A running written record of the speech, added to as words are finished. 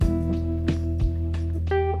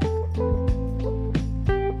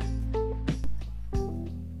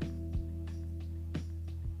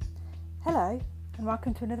and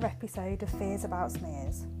welcome to another episode of Fears About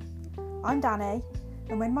Smears. I'm Danny,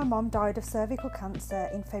 and when my mum died of cervical cancer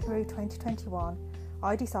in February 2021,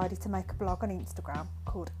 I decided to make a blog on Instagram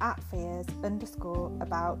called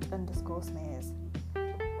 @fears_about_smears.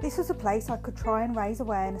 This was a place I could try and raise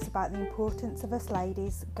awareness about the importance of us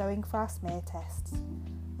ladies going for our smear tests,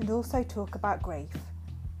 and also talk about grief,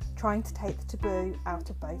 trying to take the taboo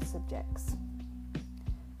out of both subjects.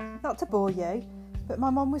 Not to bore you, but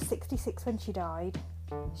my mum was 66 when she died.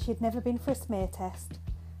 She had never been for a smear test,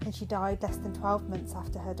 and she died less than 12 months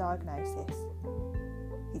after her diagnosis.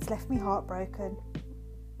 It's left me heartbroken,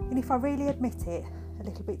 and if I really admit it, a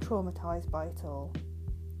little bit traumatised by it all.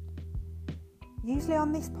 Usually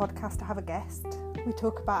on this podcast I have a guest. We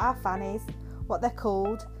talk about our fannies, what they're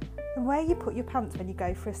called, and where you put your pants when you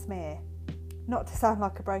go for a smear. Not to sound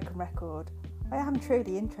like a broken record, I am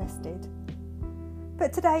truly interested.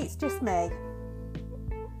 But today it's just me.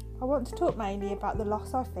 I want to talk mainly about the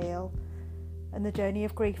loss I feel and the journey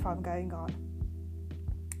of grief I'm going on.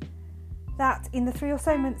 That, in the 3 or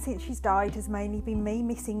so months since she's died, has mainly been me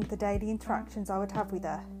missing the daily interactions I would have with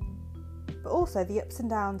her, but also the ups and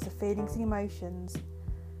downs of feelings and emotions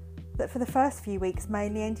that for the first few weeks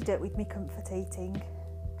mainly ended up with me comfort eating,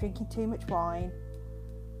 drinking too much wine,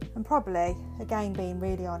 and probably, again being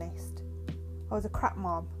really honest, I was a crap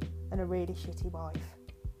mom and a really shitty wife.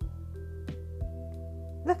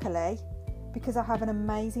 Luckily, because I have an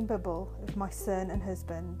amazing bubble of my son and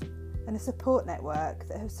husband and a support network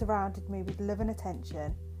that have surrounded me with love and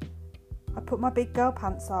attention, I put my big girl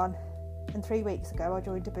pants on, and 3 weeks ago I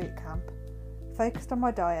joined a boot camp, focused on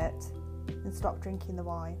my diet and stopped drinking the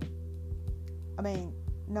wine. I mean,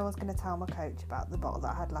 no one's going to tell my coach about the bottle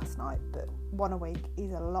that I had last night, but 1 a week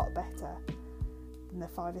is a lot better than the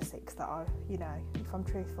 5 or 6 that if I'm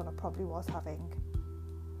truthful, I probably was having.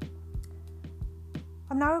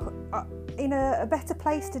 I'm now in a better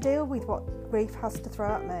place to deal with what grief has to throw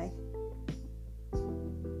at me,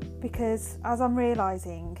 because as I'm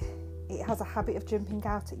realising, it has a habit of jumping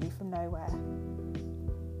out at you from nowhere.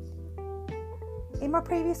 In my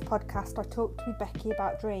previous podcast I talked with Becky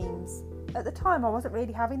about dreams. At the time I wasn't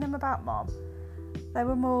really having them about Mom. They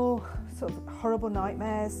were more sort of horrible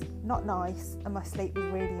nightmares, not nice, and my sleep was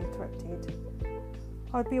really interrupted.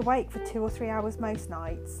 I'd be awake for 2 or 3 hours most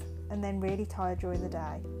nights, and then really tired during the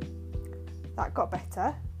day. That got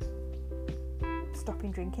better.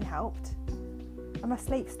 Stopping drinking helped, and my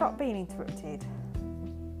sleep stopped being interrupted.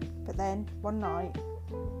 But then, one night,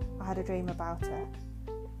 I had a dream about her.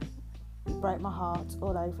 It broke my heart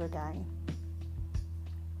all over again.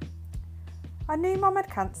 I knew Mum had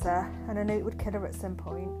cancer, and I knew it would kill her at some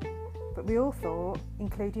point, but we all thought,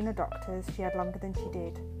 including the doctors, she had longer than she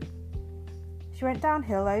did. She went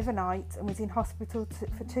downhill overnight and was in hospital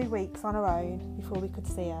for 2 weeks on her own before we could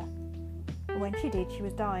see her. And when she did, she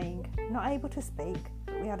was dying, not able to speak,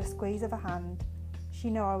 but we had a squeeze of her hand. She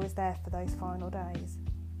knew I was there for those final days.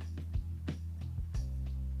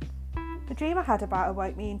 The dream I had about her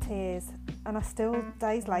woke me in tears, and I still,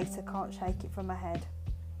 days later, can't shake it from my head.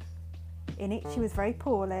 In it, she was very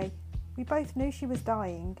poorly. We both knew she was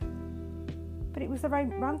dying, but it was the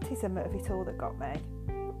romanticism of it all that got me.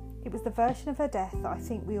 It was the version of her death that I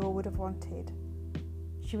think we all would have wanted.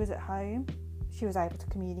 She was at home, she was able to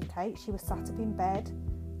communicate, she was sat up in bed,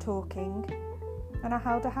 talking, and I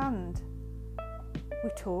held her hand.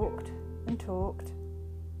 We talked and talked,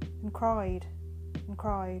 and cried and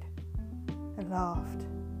cried, and laughed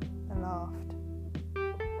and laughed.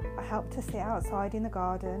 I helped her sit outside in the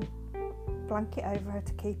garden, blanket over her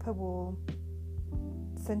to keep her warm,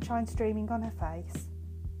 sunshine streaming on her face.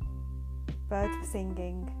 Birds were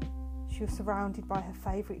singing. She was surrounded by her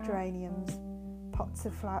favourite geraniums, pots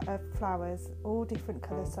of flowers, all different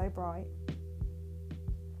colours, so bright.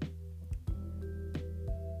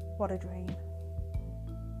 What a dream.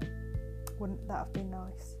 Wouldn't that have been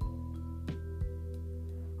nice?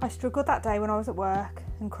 I struggled that day when I was at work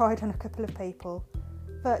and cried on a couple of people,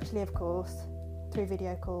 virtually of course, through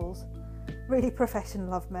video calls. Really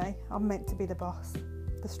professional of me. I'm meant to be the boss,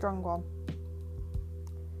 the strong one.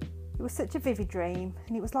 It was such a vivid dream,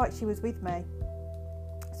 and it was like she was with me.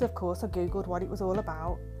 So of course I googled what it was all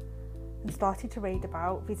about and started to read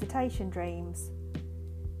about visitation dreams.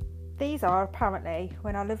 These are apparently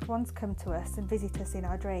when our loved ones come to us and visit us in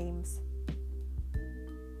our dreams.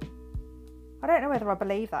 I don't know whether I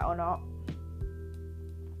believe that or not.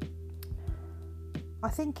 I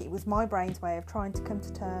think it was my brain's way of trying to come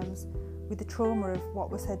to terms with the trauma of what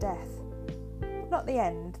was her death. Not the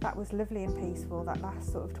end, that was lovely and peaceful, that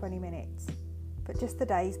last sort of 20 minutes, but just the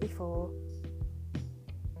days before.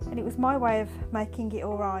 And it was my way of making it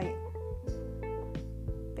all right.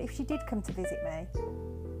 But if she did come to visit me,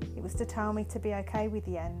 it was to tell me to be okay with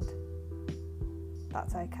the end.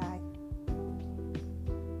 That's okay.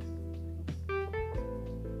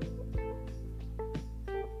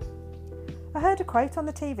 I heard a quote on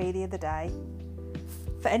the TV the other day.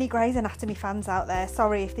 For any Grey's Anatomy fans out there,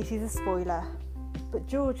 sorry if this is a spoiler, but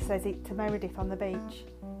George says it to Meredith on the beach,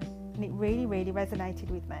 and it really, really resonated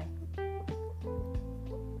with me.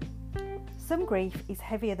 Some grief is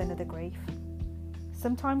heavier than other grief.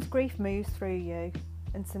 Sometimes grief moves through you,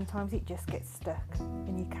 and sometimes it just gets stuck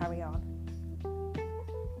and you carry on.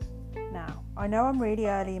 Now, I know I'm really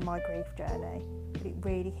early in my grief journey, but it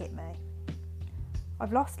really hit me.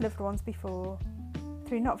 I've lost loved ones before,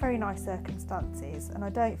 through not very nice circumstances, and I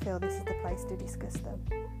don't feel this is the place to discuss them.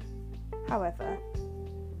 However,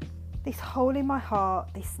 this hole in my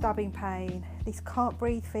heart, this stabbing pain, this can't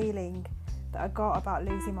breathe feeling that I got about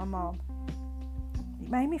losing my mum, it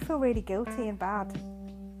made me feel really guilty and bad.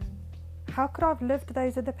 How could I have loved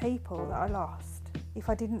those other people that I lost if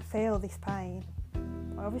I didn't feel this pain?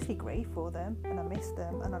 I obviously grieve for them, and I miss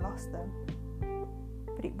them, and I lost them.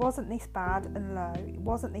 But it wasn't this bad and low, it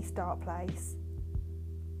wasn't this dark place.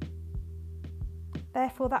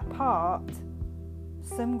 Therefore, that part,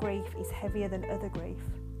 some grief is heavier than other grief,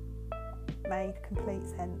 made complete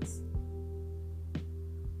sense.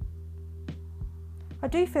 I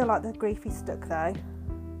do feel like the grief is stuck though.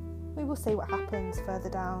 We will see what happens further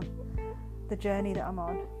down the journey that I'm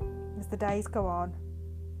on as the days go on.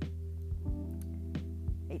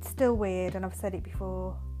 It's still weird, and I've said it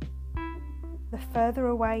before. The further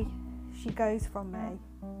away she goes from me,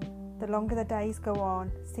 the longer the days go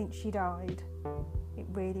on since she died, it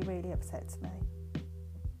really, really upsets me.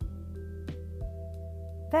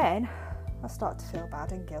 Then I start to feel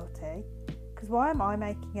bad and guilty, because why am I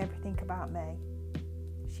making everything about me?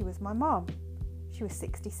 She was my mum. She was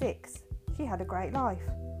 66. She had a great life.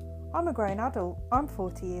 I'm a grown adult. I'm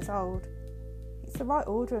 40 years old. It's the right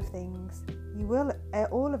order of things.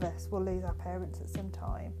 All of us will lose our parents at some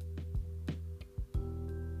time.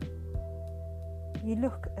 You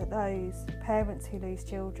look at those parents who lose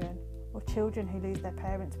children, or children who lose their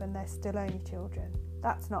parents when they're still only children.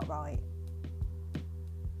 That's not right.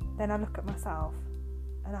 Then I look at myself,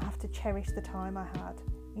 and I have to cherish the time I had,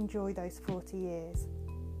 enjoy those 40 years.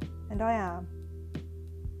 And I am,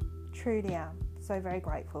 truly am, so very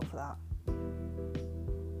grateful for that.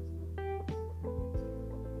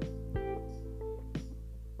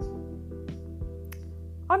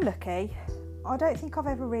 I'm lucky. I don't think I've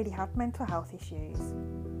ever really had mental health issues.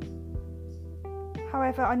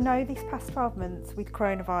 However, I know this past 12 months with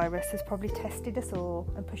coronavirus has probably tested us all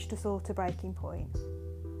and pushed us all to breaking point.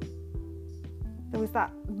 There was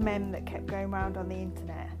that meme that kept going around on the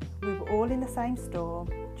internet. We were all in the same storm,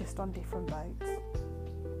 just on different boats.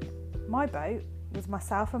 My boat was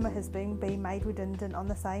myself and my husband being made redundant on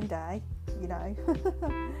the same day, you know.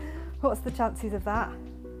 What's the chances of that?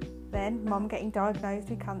 Then Mum getting diagnosed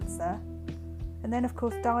with cancer, and then of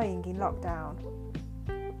course dying in lockdown.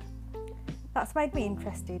 That's made me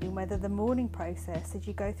interested in whether the mourning process as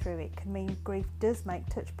you go through it can mean grief does make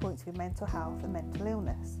touch points with mental health and mental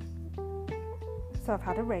illness. So I've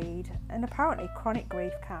had a read, and apparently chronic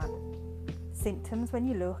grief can. Symptoms when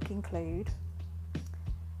you look include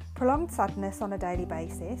prolonged sadness on a daily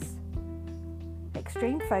basis,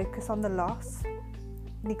 extreme focus on the loss,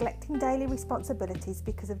 neglecting daily responsibilities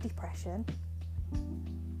because of depression,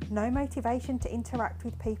 no motivation to interact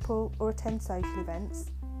with people or attend social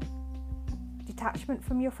events, detachment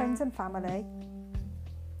from your friends and family,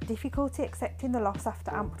 difficulty accepting the loss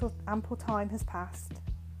after ample time has passed,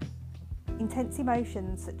 intense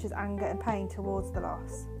emotions such as anger and pain towards the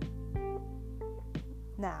loss.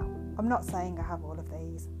 Now, I'm not saying I have all of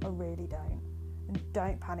these, I really don't. And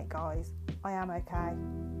don't panic, guys, I am okay.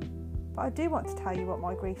 But I do want to tell you what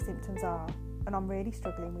my grief symptoms are, and I'm really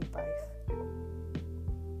struggling with both.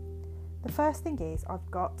 The first thing is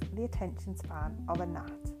I've got the attention span of a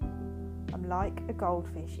gnat. I'm like a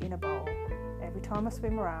goldfish in a bowl. Every time I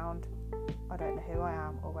swim around, I don't know who I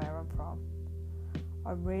am or where I'm from.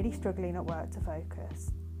 I'm really struggling at work to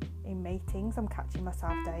focus. In meetings, I'm catching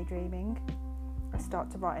myself daydreaming. I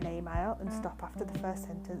start to write an email and stop after the first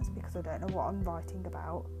sentence because I don't know what I'm writing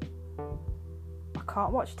about. I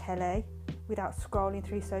can't watch telly without scrolling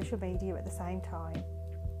through social media at the same time.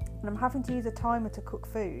 And I'm having to use a timer to cook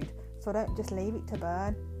food so I don't just leave it to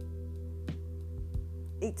burn.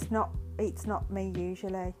 It's not me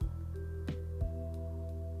usually.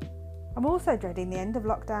 I'm also dreading the end of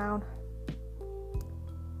lockdown.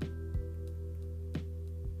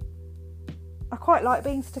 I quite like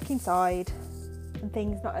being stuck inside and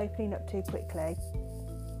things not opening up too quickly.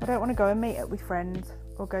 I don't want to go and meet up with friends.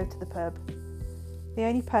 or go to the pub. The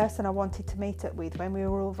only person I wanted to meet up with when we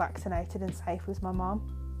were all vaccinated and safe was my mum.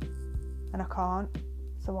 And I can't,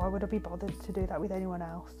 so why would I be bothered to do that with anyone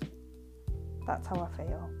else? That's how I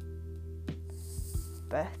feel.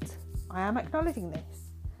 But I am acknowledging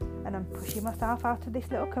this, and I'm pushing myself out of this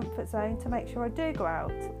little comfort zone to make sure I do go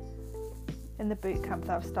out. And the boot camp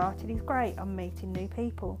that I've started is great. I'm meeting new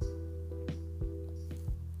people.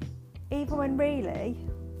 Even when really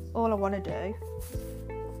all I want to do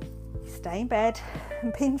is stay in bed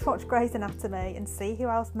and binge watch Grey's Anatomy and see who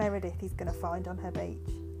else Meredith is going to find on her beach.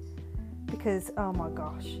 Because, oh my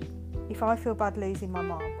gosh, if I feel bad losing my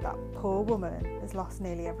mum, that poor woman has lost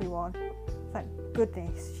nearly everyone. Thank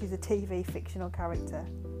goodness she's a TV fictional character.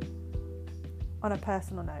 On a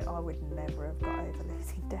personal note, I would never have got over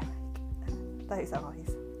losing Derek. Those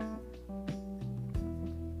eyes.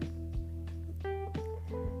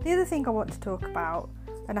 The other thing I want to talk about,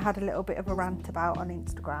 and I had a little bit of a rant about on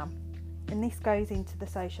Instagram, and this goes into the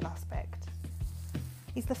social aspect,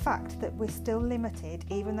 is the fact that we're still limited,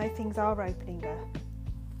 even though things are opening up,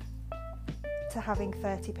 to having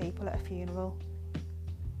 30 people at a funeral.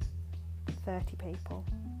 30 people.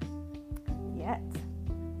 Yet,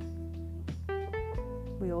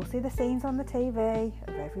 we all see the scenes on the TV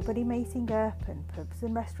of everybody meeting up and pubs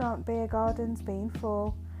and restaurant beer gardens being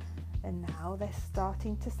full. And now they're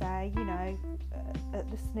starting to say, at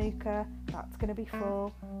the snooker, that's going to be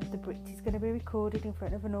full. The Brit is going to be recorded in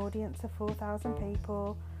front of an audience of 4,000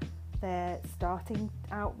 people. They're starting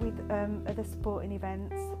out with other sporting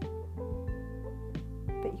events.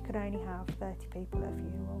 But you could only have 30 people at a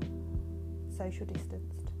funeral, social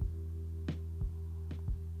distanced.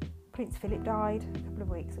 Prince Philip died a couple of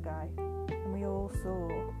weeks ago, and we all saw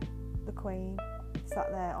the Queen sat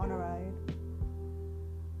there on her own.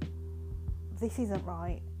 This isn't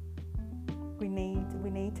right. We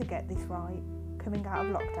need to get this right. Coming out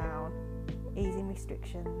of lockdown, easing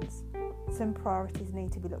restrictions, some priorities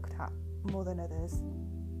need to be looked at more than others.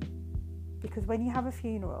 Because when you have a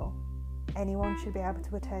funeral, anyone should be able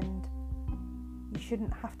to attend. You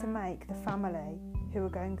shouldn't have to make the family who are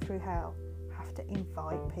going through hell have to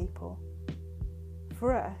invite people.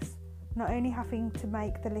 For us, not only having to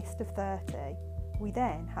make the list of 30, we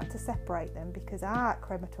then had to separate them because our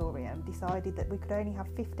crematorium decided that we could only have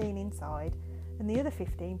 15 inside and the other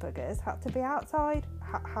 15 buggers had to be outside.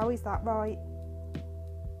 How is that right?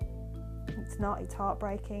 It's not, it's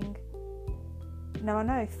heartbreaking. Now I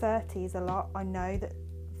know 30 is a lot. I know that,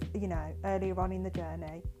 earlier on in the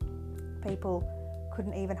journey, people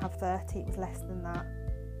couldn't even have 30, it was less than that.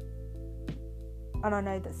 And I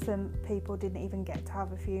know that some people didn't even get to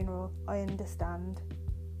have a funeral. I understand.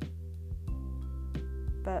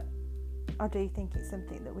 But I do think it's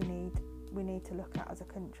something that we need to look at as a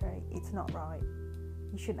country. It's not right.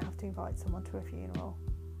 You shouldn't have to invite someone to a funeral.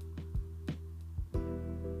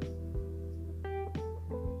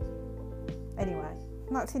 Anyway,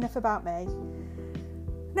 that's enough about me.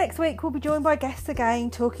 Next week we'll be joined by guests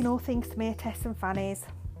again, talking all things smear tests and fannies.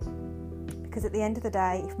 Because at the end of the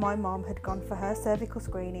day, if my mum had gone for her cervical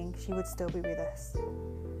screening, she would still be with us.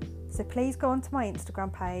 So please go onto my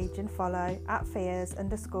Instagram page and follow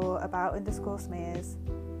 @fears_about_smears.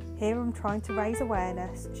 Here I'm trying to raise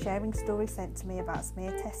awareness, sharing stories sent to me about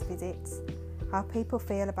smear test visits, how people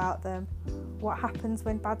feel about them, what happens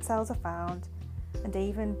when bad cells are found, and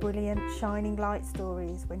even brilliant shining light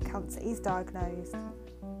stories when cancer is diagnosed,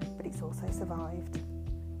 but it's also survived.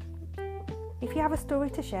 If you have a story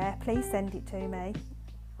to share, please send it to me.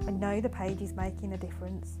 I know the page is making a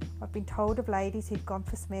difference. I've been told of ladies who've gone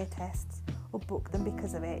for smear tests or booked them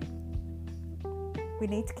because of it. We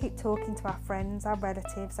need to keep talking to our friends, our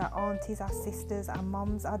relatives, our aunties, our sisters, our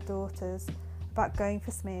mums, our daughters about going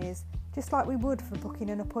for smears, just like we would for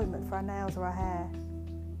booking an appointment for our nails or our hair.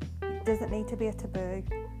 It doesn't need to be a taboo.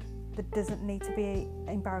 There doesn't need to be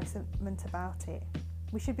embarrassment about it.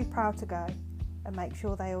 We should be proud to go and make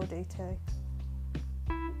sure they all do too.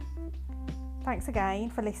 Thanks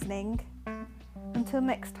again for listening. Until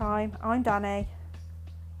next time, I'm Danny,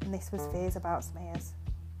 and this was Fears About Smears.